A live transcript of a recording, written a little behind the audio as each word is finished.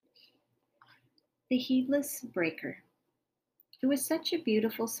The Heedless Breaker. It was such a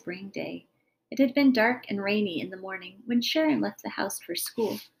beautiful spring day. It had been dark and rainy in the morning when Sharon left the house for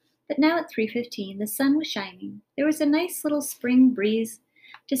school, but now at 3:15 the sun was shining. There was a nice little spring breeze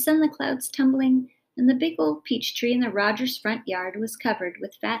to send the clouds tumbling, and the big old peach tree in the Rogers front yard was covered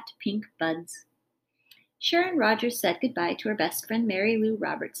with fat pink buds. Sharon Rogers said goodbye to her best friend Mary Lou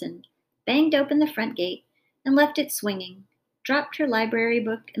Robertson, banged open the front gate, and left it swinging, dropped her library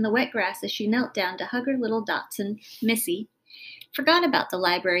book in the wet grass as she knelt down to hug her little dachshund, Missy, forgot about the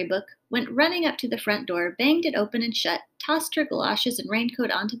library book, went running up to the front door, banged it open and shut, tossed her galoshes and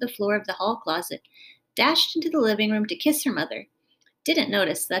raincoat onto the floor of the hall closet, dashed into the living room to kiss her mother, didn't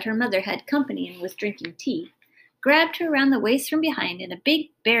notice that her mother had company and was drinking tea, grabbed her around the waist from behind in a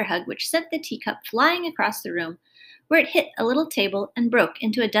big bear hug which sent the teacup flying across the room, where it hit a little table and broke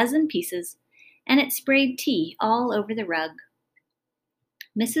into a dozen pieces, and it sprayed tea all over the rug.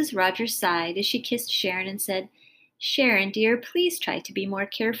 Mrs. Rogers sighed as she kissed Sharon and said, "Sharon, dear, please try to be more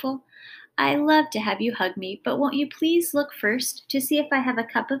careful. I love to have you hug me, but won't you please look first to see if I have a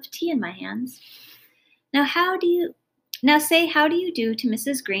cup of tea in my hands? Now say how do you do to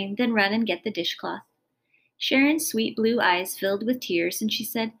Mrs. Green, then run and get the dishcloth." Sharon's sweet blue eyes filled with tears, and she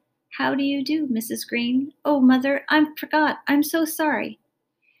said, "How do you do, Mrs. Green? Oh, Mother, I forgot. I'm so sorry."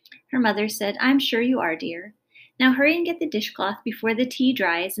 Her mother said, "I'm sure you are, dear. Now hurry and get the dishcloth before the tea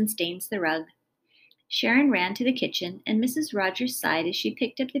dries and stains the rug." Sharon ran to the kitchen, and Mrs. Rogers sighed as she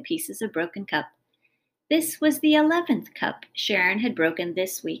picked up the pieces of broken cup. This was the 11th cup Sharon had broken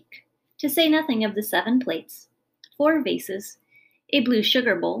this week, to say nothing of the 7 plates, 4 vases, a blue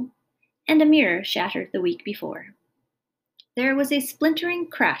sugar bowl, and a mirror shattered the week before. There was a splintering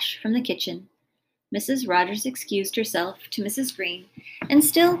crash from the kitchen. Mrs. Rogers excused herself to Mrs. Green, and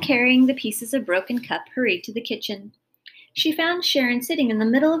still carrying the pieces of broken cup, hurried to the kitchen. She found Sharon sitting in the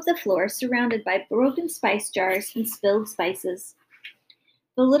middle of the floor, surrounded by broken spice jars and spilled spices.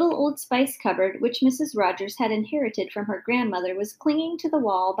 The little old spice cupboard, which Mrs. Rogers had inherited from her grandmother, was clinging to the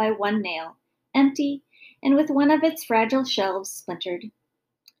wall by one nail, empty, and with one of its fragile shelves splintered.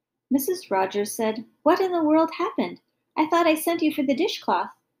 Mrs. Rogers said, "What in the world happened? I thought I sent you for the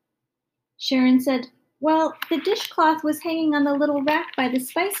dishcloth." Sharon said, "Well, the dishcloth was hanging on the little rack by the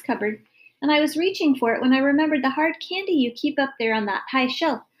spice cupboard, and I was reaching for it when I remembered the hard candy you keep up there on that high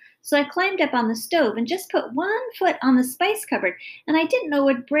shelf. So I climbed up on the stove and just put one foot on the spice cupboard, and I didn't know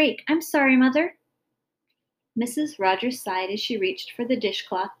it would break. I'm sorry, Mother." Mrs. Rogers sighed as she reached for the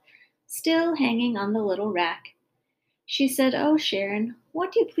dishcloth, still hanging on the little rack. She said, "Oh, Sharon,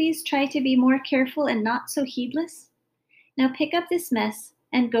 won't you please try to be more careful and not so heedless? Now pick up this mess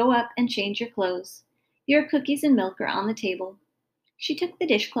and go up and change your clothes. Your cookies and milk are on the table." She took the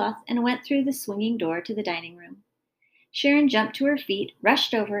dishcloth and went through the swinging door to the dining room. Sharon jumped to her feet,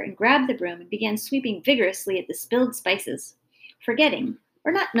 rushed over, and grabbed the broom and began sweeping vigorously at the spilled spices, forgetting,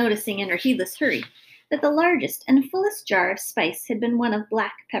 or not noticing in her heedless hurry, that the largest and fullest jar of spice had been one of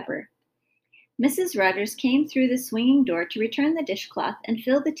black pepper. Mrs. Rogers came through the swinging door to return the dishcloth and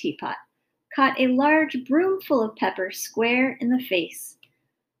fill the teapot, caught a large broomful of pepper square in the face.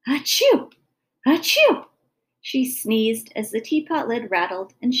 "Achoo! Achoo!" She sneezed as the teapot lid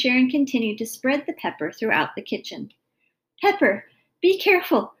rattled, and Sharon continued to spread the pepper throughout the kitchen. "Pepper, be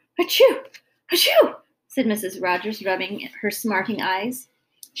careful! Achoo! Achoo!" said Mrs. Rogers, rubbing her smarting eyes.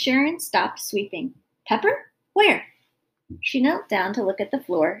 Sharon stopped sweeping. "Pepper? Where?" She knelt down to look at the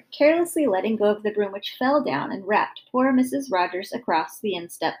floor, carelessly letting go of the broom, which fell down and rapped poor Mrs. Rogers across the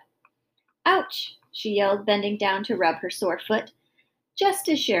instep. "Ouch!" she yelled, bending down to rub her sore foot, just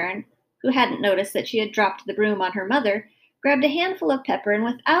as Sharon, who hadn't noticed that she had dropped the broom on her mother, grabbed a handful of pepper and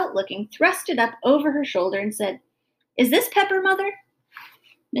without looking thrust it up over her shoulder and said, "Is this pepper, Mother?"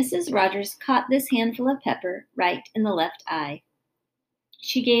 Mrs. Rogers caught this handful of pepper right in the left eye.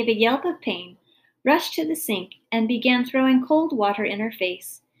 She gave a yelp of pain, rushed to the sink, and began throwing cold water in her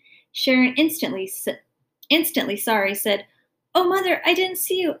face. Sharon, instantly sorry, said, "Oh, Mother, I didn't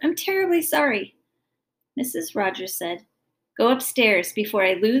see you. I'm terribly sorry." Mrs. Rogers said, "Go upstairs before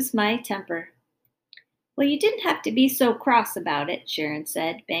I lose my temper." "Well, you didn't have to be so cross about it," Sharon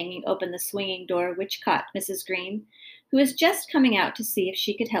said, banging open the swinging door, which caught Mrs. Green, who was just coming out to see if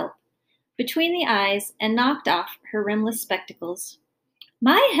she could help, between the eyes and knocked off her rimless spectacles.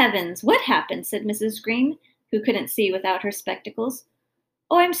 "My heavens, what happened?" said Mrs. Green, who couldn't see without her spectacles.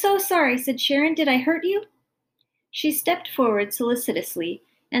 "Oh, I'm so sorry," said Sharon. "Did I hurt you?" She stepped forward solicitously,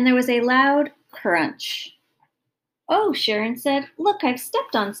 and there was a loud crunch. "Oh," Sharon said, "look, I've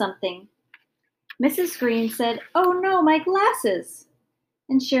stepped on something." Mrs. Green said, "Oh no, my glasses."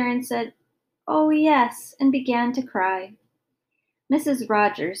 And Sharon said, "Oh yes," and began to cry. Mrs.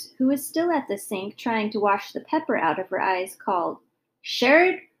 Rogers, who was still at the sink trying to wash the pepper out of her eyes, called,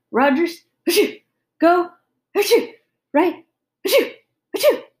 "Sharon Rogers, achoo, go, achoo, right, achoo,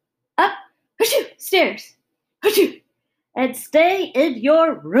 achoo, up, achoo, stairs, achoo, and stay in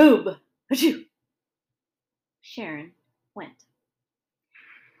your room, achoo." Sharon went.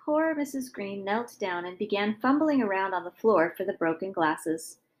 Poor Mrs. Green knelt down and began fumbling around on the floor for the broken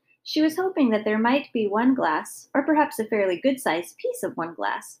glasses. She was hoping that there might be one glass, or perhaps a fairly good-sized piece of one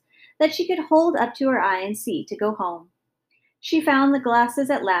glass, that she could hold up to her eye and see to go home. She found the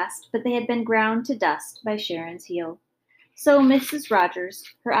glasses at last, but they had been ground to dust by Sharon's heel. So Mrs. Rogers,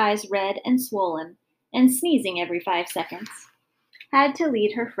 her eyes red and swollen, and sneezing every 5 seconds, had to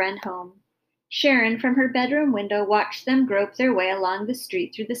lead her friend home. Sharon, from her bedroom window, watched them grope their way along the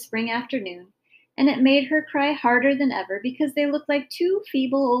street through the spring afternoon, and it made her cry harder than ever because they looked like two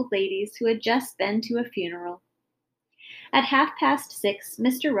feeble old ladies who had just been to a funeral. At 6:30,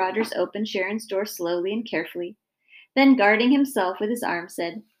 Mr. Rogers opened Sharon's door slowly and carefully, then guarding himself with his arm,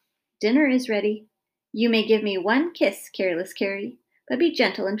 said, "Dinner is ready. You may give me one kiss, careless Carrie, but be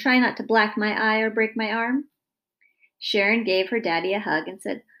gentle and try not to black my eye or break my arm." Sharon gave her daddy a hug and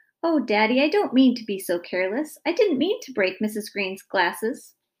said, "Oh, Daddy, I don't mean to be so careless. I didn't mean to break Mrs. Green's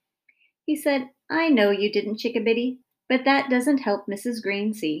glasses." He said, "I know you didn't, Chickabiddy, but that doesn't help Mrs.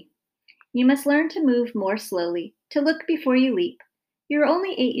 Green see. You must learn to move more slowly, to look before you leap. You're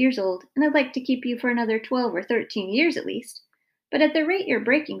only 8 years old, and I'd like to keep you for another 12 or 13 years at least. But at the rate you're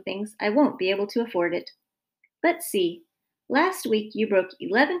breaking things, I won't be able to afford it. Let's see. Last week you broke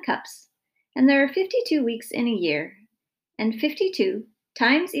 11 cups, and there are 52 weeks in a year, and 52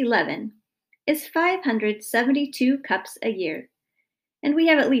 times 11 is 572 cups a year, and we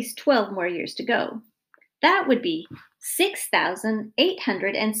have at least 12 more years to go. That would be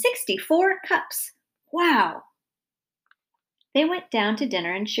 6,864 cups. Wow! They went down to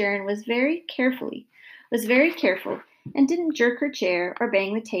dinner, and Sharon was very careful and didn't jerk her chair or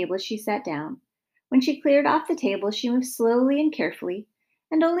bang the table as she sat down. When she cleared off the table, she moved slowly and carefully,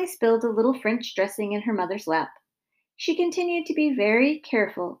 and only spilled a little French dressing in her mother's lap. She continued to be very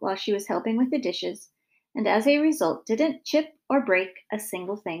careful while she was helping with the dishes, and as a result didn't chip or break a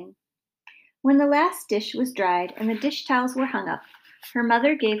single thing. When the last dish was dried and the dish towels were hung up, her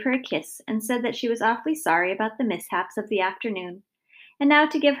mother gave her a kiss and said that she was awfully sorry about the mishaps of the afternoon, and now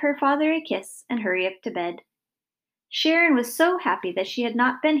to give her father a kiss and hurry up to bed. Sharon was so happy that she had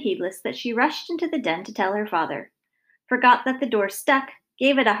not been heedless that she rushed into the den to tell her father, forgot that the door stuck,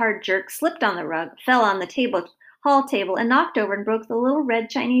 gave it a hard jerk, slipped on the rug, fell on the hall table, and knocked over and broke the little red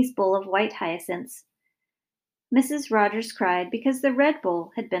Chinese bowl of white hyacinths. Mrs. Rogers cried because the red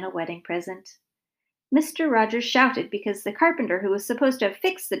bowl had been a wedding present. Mr. Rogers shouted because the carpenter who was supposed to have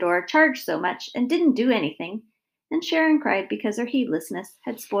fixed the door charged so much and didn't do anything, and Sharon cried because her heedlessness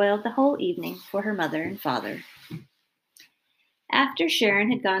had spoiled the whole evening for her mother and father. After Sharon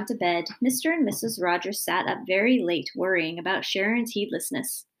had gone to bed, Mr. and Mrs. Rogers sat up very late worrying about Sharon's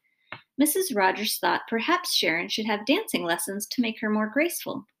heedlessness. Mrs. Rogers thought perhaps Sharon should have dancing lessons to make her more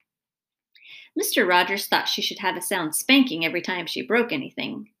graceful. Mr. Rogers thought she should have a sound spanking every time she broke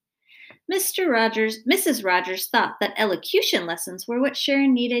anything. Mrs. Rogers thought that elocution lessons were what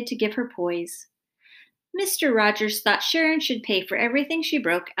Sharon needed to give her poise. Mr. Rogers thought Sharon should pay for everything she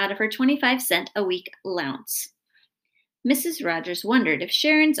broke out of her 25-cent-a-week allowance. Mrs. Rogers wondered if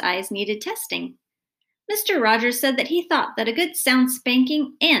Sharon's eyes needed testing. Mr. Rogers said that he thought that a good sound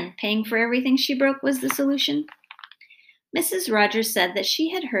spanking and paying for everything she broke was the solution. Mrs. Rogers said that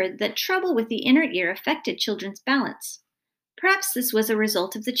she had heard that trouble with the inner ear affected children's balance. Perhaps this was a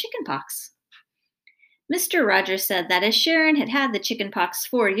result of the chicken pox. Mr. Rogers said that as Sharon had had the chicken pox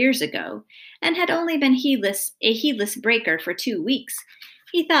 4 years ago and had only been a heedless breaker for 2 weeks,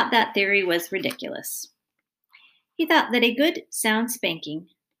 he thought that theory was ridiculous. He thought that a good sound spanking,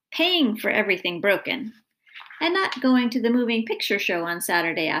 paying for everything broken, and not going to the moving picture show on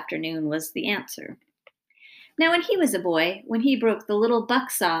Saturday afternoon was the answer. Now, when he was a boy, when he broke the little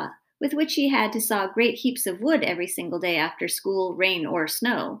buck saw with which he had to saw great heaps of wood every single day after school, rain, or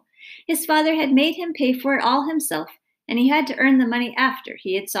snow, his father had made him pay for it all himself, and he had to earn the money after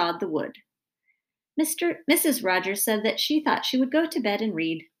he had sawed the wood. Mrs. Rogers said that she thought she would go to bed and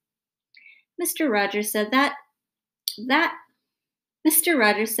read. Mr. Rogers said that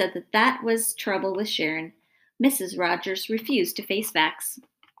was trouble with Sharon. Mrs. Rogers refused to face facts.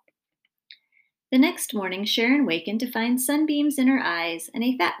 The next morning, Sharon wakened to find sunbeams in her eyes and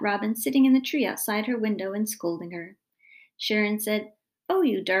a fat robin sitting in the tree outside her window and scolding her. Sharon said, "Oh,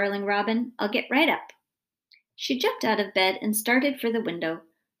 you darling robin, I'll get right up." She jumped out of bed and started for the window,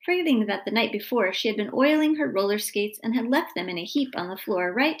 forgetting that the night before she had been oiling her roller skates and had left them in a heap on the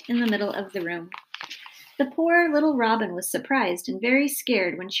floor right in the middle of the room. The poor little robin was surprised and very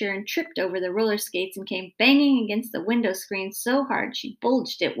scared when Sharon tripped over the roller skates and came banging against the window screen so hard she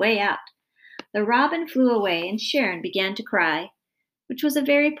bulged it way out. The robin flew away and Sharon began to cry, which was a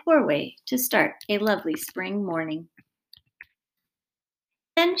very poor way to start a lovely spring morning.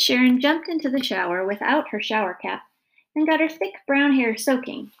 Then Sharon jumped into the shower without her shower cap and got her thick brown hair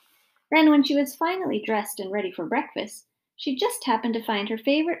soaking. Then, when she was finally dressed and ready for breakfast, she just happened to find her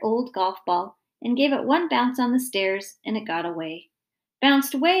favorite old golf ball and gave it one bounce on the stairs, and it got away.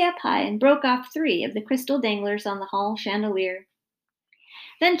 Bounced way up high and broke off 3 of the crystal danglers on the hall chandelier.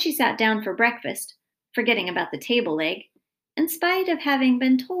 Then she sat down for breakfast, forgetting about the table leg, in spite of having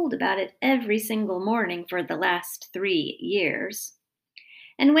been told about it every single morning for the last 3 years.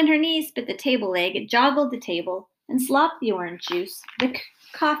 And when her knees bit the table leg, it joggled the table and slopped the orange juice, the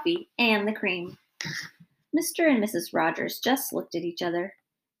coffee, and the cream. Mr. and Mrs. Rogers just looked at each other.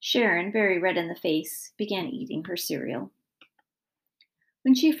 Sharon, very red in the face, began eating her cereal.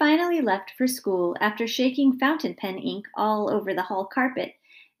 When she finally left for school after shaking fountain pen ink all over the hall carpet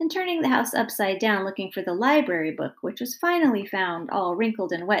and turning the house upside down looking for the library book, which was finally found all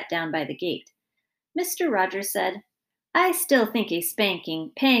wrinkled and wet down by the gate, Mr. Rogers said, "I still think a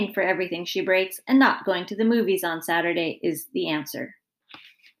spanking, paying for everything she breaks, and not going to the movies on Saturday is the answer."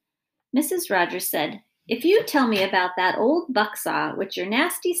 Mrs. Rogers said, "If you tell me about that old bucksaw which your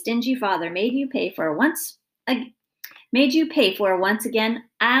nasty, stingy father made you pay for once again,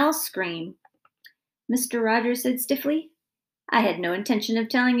 I'll scream." Mr. Rogers said stiffly, "I had no intention of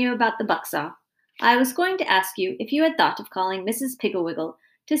telling you about the bucksaw. I was going to ask you if you had thought of calling Mrs. Piggle-Wiggle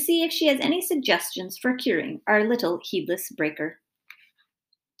to see if she has any suggestions for curing our little Heedless Breaker."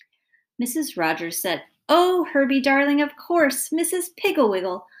 Mrs. Rogers said, "Oh, Herbie darling, of course, Mrs.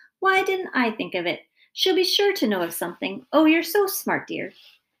 Piggle-Wiggle. Why didn't I think of it? She'll be sure to know of something. Oh, you're so smart, dear."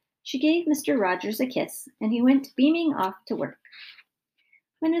 She gave Mr. Rogers a kiss, and he went beaming off to work.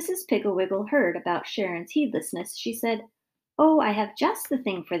 When Mrs. Piggle-Wiggle heard about Sharon's heedlessness, she said, "Oh, I have just the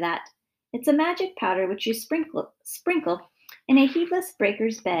thing for that. It's a magic powder which you sprinkle in a heedless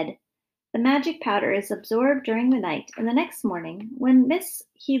breaker's bed. The magic powder is absorbed during the night, and the next morning, when Miss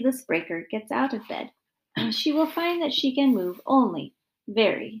Heedless Breaker gets out of bed, she will find that she can move only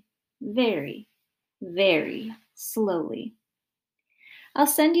very, very, very slowly. I'll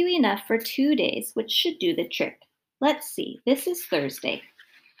send you enough for 2 days, which should do the trick. Let's see, this is Thursday.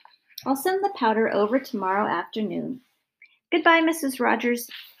 I'll send the powder over tomorrow afternoon. Goodbye, Mrs. Rogers,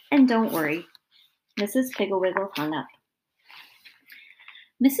 and don't worry." Mrs. Piggle-Wiggle hung up.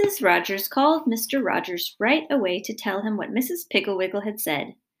 Mrs. Rogers called Mr. Rogers right away to tell him what Mrs. Piggle-Wiggle had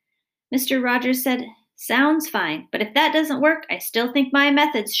said. Mr. Rogers said, "Sounds fine, but if that doesn't work, I still think my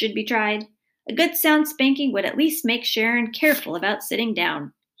methods should be tried. A good sound spanking would at least make Sharon careful about sitting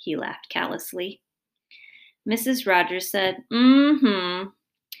down." He laughed callously. Mrs. Rogers said,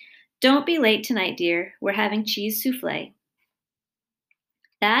 "Don't be late tonight, dear. We're having cheese souffle."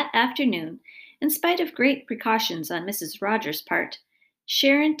 That afternoon, in spite of great precautions on Mrs. Rogers' part,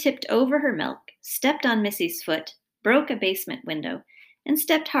 Sharon tipped over her milk, stepped on Missy's foot, broke a basement window, and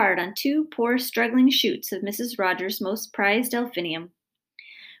stepped hard on 2 poor struggling shoots of Mrs. Rogers' most prized delphinium.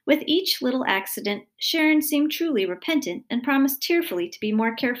 With each little accident, Sharon seemed truly repentant and promised tearfully to be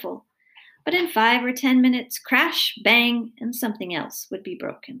more careful. But in 5 or 10 minutes, crash, bang, and something else would be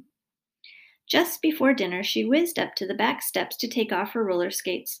broken. Just before dinner, she whizzed up to the back steps to take off her roller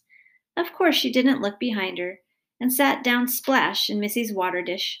skates. Of course, she didn't look behind her, and sat down splash in Missy's water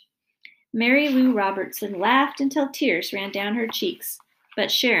dish. Mary Lou Robertson laughed until tears ran down her cheeks,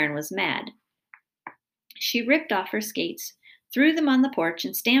 but Sharon was mad. She ripped off her skates, threw them on the porch,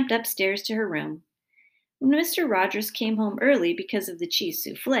 and stamped upstairs to her room. When Mr. Rogers came home early because of the cheese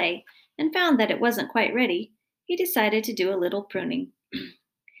souffle and found that it wasn't quite ready, he decided to do a little pruning.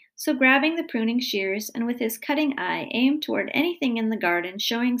 So grabbing the pruning shears and with his cutting eye aimed toward anything in the garden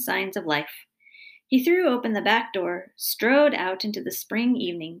showing signs of life, he threw open the back door, strode out into the spring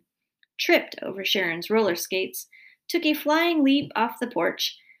evening, tripped over Sharon's roller skates, took a flying leap off the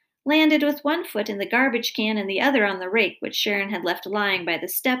porch, landed with one foot in the garbage can and the other on the rake which Sharon had left lying by the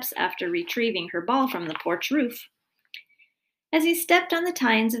steps after retrieving her ball from the porch roof. As he stepped on the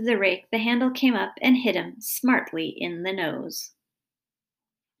tines of the rake, the handle came up and hit him smartly in the nose.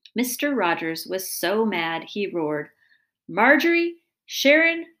 Mr. Rogers was so mad he roared, "Marjorie,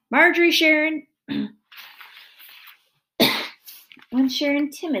 Sharon, Marjorie, Sharon!" When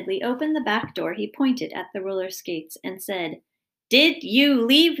Sharon timidly opened the back door, he pointed at the roller skates and said, "Did you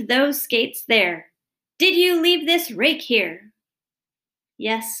leave those skates there? Did you leave this rake here?"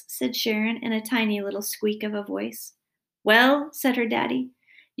 "Yes," said Sharon in a tiny little squeak of a voice. "Well," said her daddy,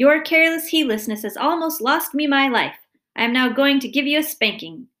 "your careless heedlessness has almost lost me my life. I am now going to give you a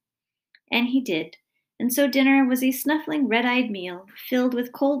spanking." And he did. And so dinner was a snuffling red-eyed meal filled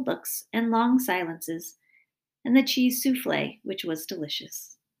with cold looks and long silences, and the cheese souffle, which was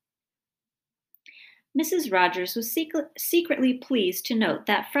delicious. Mrs. Rogers was secretly pleased to note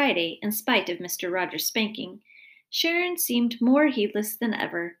that Friday, in spite of Mr. Rogers' spanking, Sharon seemed more heedless than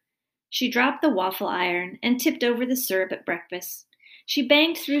ever. She dropped the waffle iron and tipped over the syrup at breakfast. She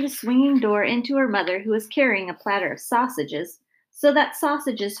banged through the swinging door into her mother, who was carrying a platter of sausages, so that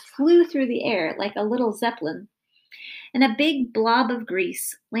sausages flew through the air like a little zeppelin, and a big blob of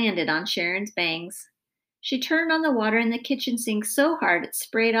grease landed on Sharon's bangs. She turned on the water in the kitchen sink so hard it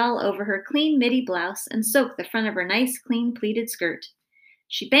sprayed all over her clean middy blouse and soaked the front of her nice, clean pleated skirt.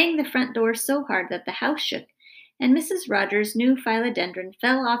 She banged the front door so hard that the house shook, and Mrs. Rogers' new philodendron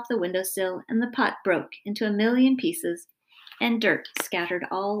fell off the windowsill, and the pot broke into a million pieces, and dirt scattered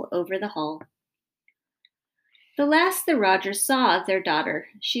all over the hall. The last the Rogers saw of their daughter,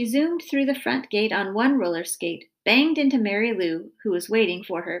 she zoomed through the front gate on one roller skate, banged into Mary Lou, who was waiting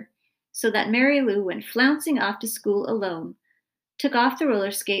for her, so that Mary Lou went flouncing off to school alone, took off the roller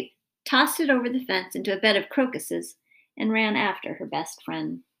skate, tossed it over the fence into a bed of crocuses, and ran after her best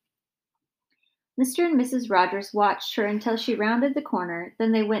friend. Mr. and Mrs. Rogers watched her until she rounded the corner,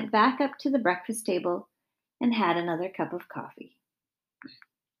 then they went back up to the breakfast table and had another cup of coffee.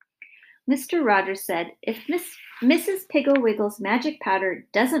 Mr. Rogers said, "If Mrs. Piggle-Wiggle's magic powder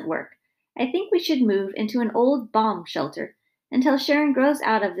doesn't work, I think we should move into an old bomb shelter until Sharon grows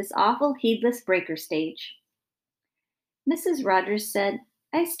out of this awful heedless breaker stage." Mrs. Rogers said,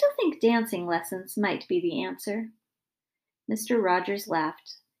 "I still think dancing lessons might be the answer." Mr. Rogers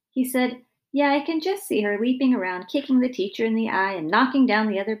laughed. He said, "Yeah, I can just see her leaping around, kicking the teacher in the eye and knocking down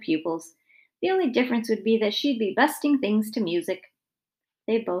the other pupils. The only difference would be that she'd be busting things to music."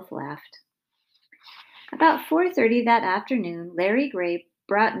 They both laughed. About 4:30 that afternoon, Larry Gray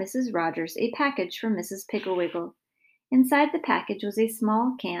brought Mrs. Rogers a package from Mrs. Piggle-Wiggle. Inside the package was a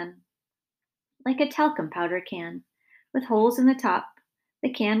small can, like a talcum powder can, with holes in the top.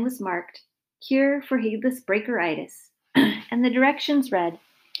 The can was marked, "Cure for Heedless Breakeritis," and the directions read,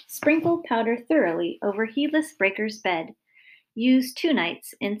 "Sprinkle powder thoroughly over Heedless Breaker's bed. Use 2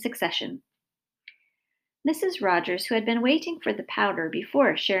 nights in succession." Mrs. Rogers, who had been waiting for the powder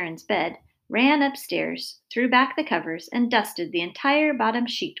before Sharon's bed, ran upstairs, threw back the covers, and dusted the entire bottom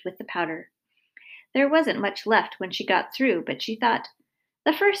sheet with the powder. There wasn't much left when she got through, but she thought,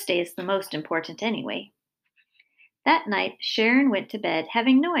 the first day is the most important anyway. That night, Sharon went to bed,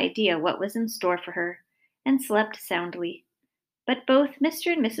 having no idea what was in store for her, and slept soundly. But both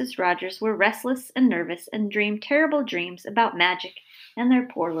Mr. and Mrs. Rogers were restless and nervous and dreamed terrible dreams about magic and their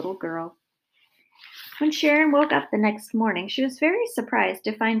poor little girl. When Sharon woke up the next morning, she was very surprised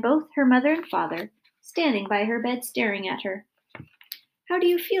to find both her mother and father standing by her bed staring at her. "How do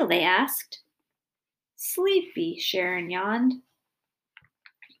you feel?" they asked. "Sleepy," Sharon yawned.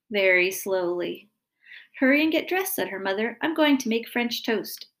 Very slowly. "Hurry and get dressed," said her mother. "I'm going to make French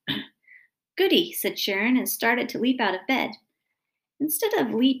toast." "Goody," said Sharon, and started to leap out of bed. Instead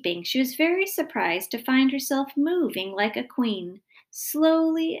of leaping, she was very surprised to find herself moving like a queen,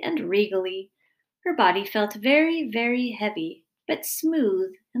 slowly and regally. Her body felt very, very heavy, but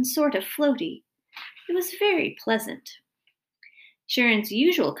smooth and sort of floaty. It was very pleasant. Sharon's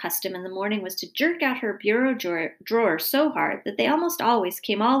usual custom in the morning was to jerk out her bureau drawer so hard that they almost always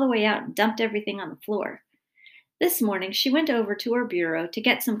came all the way out and dumped everything on the floor. This morning she went over to her bureau to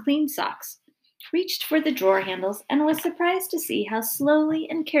get some clean socks, reached for the drawer handles, and was surprised to see how slowly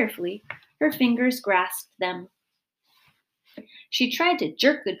and carefully her fingers grasped them. She tried to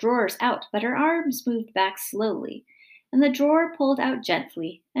jerk the drawers out, but her arms moved back slowly, and the drawer pulled out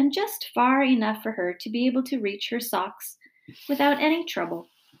gently, and just far enough for her to be able to reach her socks without any trouble.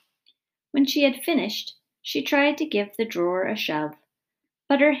 When she had finished, she tried to give the drawer a shove,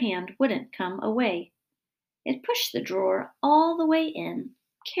 but her hand wouldn't come away. It pushed the drawer all the way in,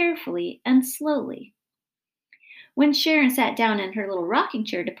 carefully and slowly. When Sharon sat down in her little rocking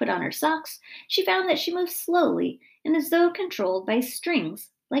chair to put on her socks, she found that she moved slowly and as though controlled by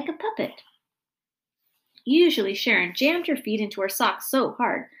strings, like a puppet. Usually Sharon jammed her feet into her socks so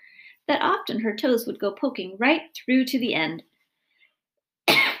hard that often her toes would go poking right through to the end.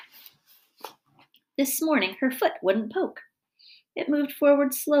 This morning her foot wouldn't poke. It moved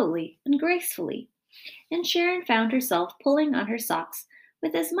forward slowly and gracefully, and Sharon found herself pulling on her socks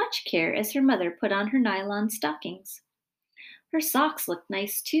with as much care as her mother put on her nylon stockings. Her socks looked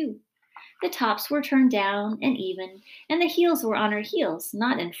nice too. The tops were turned down and even, and the heels were on her heels,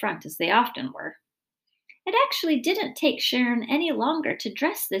 not in front as they often were. It actually didn't take Sharon any longer to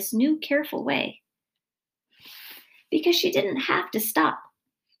dress this new careful way, because she didn't have to stop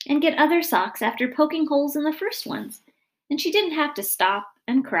and get other socks after poking holes in the first ones. And she didn't have to stop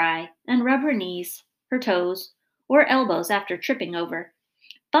and cry and rub her knees, her toes, or elbows after tripping over,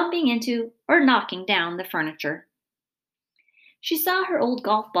 bumping into, or knocking down the furniture. She saw her old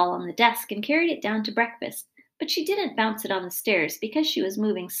golf ball on the desk and carried it down to breakfast, but she didn't bounce it on the stairs because she was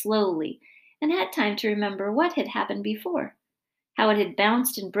moving slowly and had time to remember what had happened before, how it had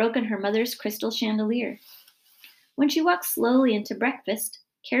bounced and broken her mother's crystal chandelier. When she walked slowly into breakfast,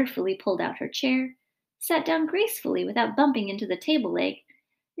 carefully pulled out her chair, sat down gracefully without bumping into the table leg,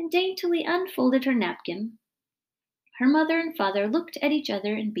 and daintily unfolded her napkin, her mother and father looked at each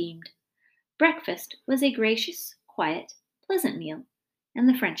other and beamed. Breakfast was a gracious, quiet, pleasant meal, and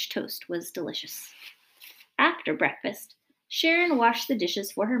the French toast was delicious. After breakfast, Sharon washed the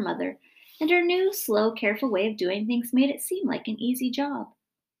dishes for her mother, and her new, slow, careful way of doing things made it seem like an easy job.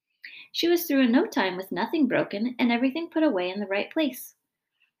 She was through in no time with nothing broken and everything put away in the right place.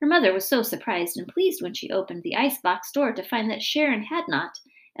 Her mother was so surprised and pleased when she opened the icebox door to find that Sharon had not,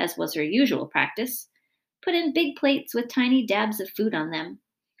 as was her usual practice, put in big plates with tiny dabs of food on them,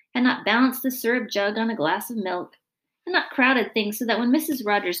 had not balanced the syrup jug on a glass of milk, and not crowded things so that when Mrs.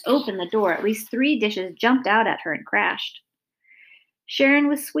 Rogers opened the door, at least 3 dishes jumped out at her and crashed. Sharon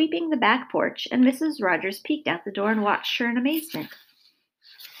was sweeping the back porch, and Mrs. Rogers peeked out the door and watched her in amazement.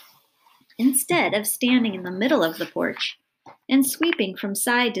 Instead of standing in the middle of the porch and sweeping from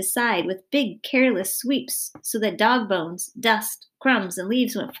side to side with big, careless sweeps so that dog bones, dust, crumbs, and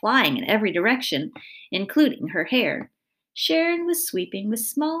leaves went flying in every direction, including her hair, Sharon was sweeping with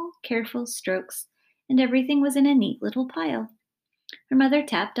small, careful strokes, and everything was in a neat little pile. Her mother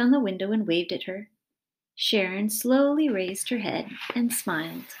tapped on the window and waved at her. Sharon slowly raised her head and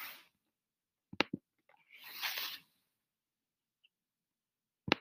smiled.